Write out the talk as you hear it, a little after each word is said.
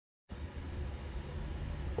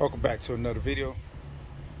Welcome back to another video.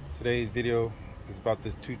 Today's video is about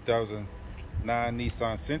this 2009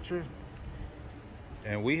 Nissan Sentra,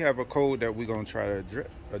 and we have a code that we're going to try to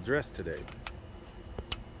address today,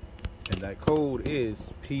 and that code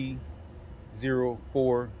is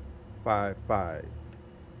P0455.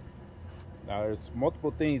 Now there's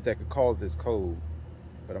multiple things that could cause this code,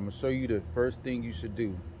 but I'm going to show you the first thing you should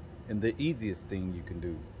do and the easiest thing you can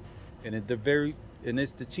do, and it's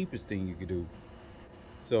the cheapest thing you can do.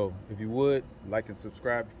 So if you would, like and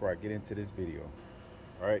subscribe before I get into this video.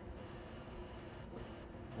 All right.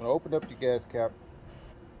 When I open up your gas cap,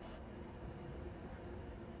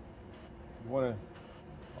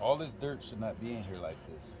 all this dirt should not be in here like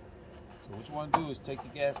this. So what you want to do is take the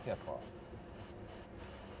gas cap off.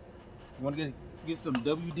 You want to get some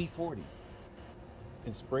WD-40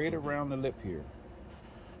 and spray it around the lip here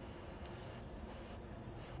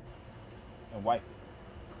and wipe it.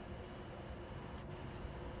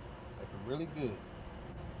 Really good.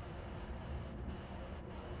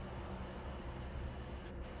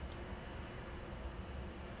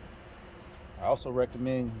 I also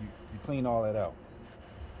recommend you clean all that out.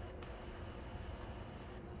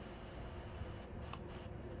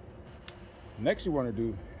 Next you want to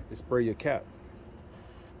do is spray your cap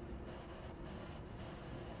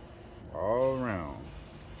all around.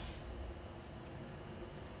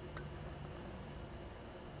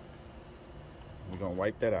 We're going to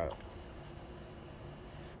wipe that out.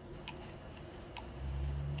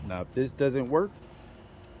 Now, if this doesn't work,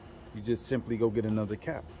 you just simply go get another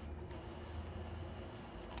cap.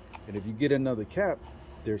 And if you get another cap,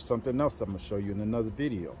 there's something else I'm going to show you in another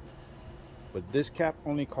video. But this cap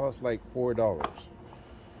only costs like $4.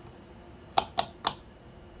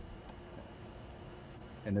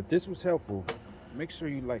 And if this was helpful, make sure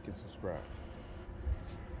you like and subscribe.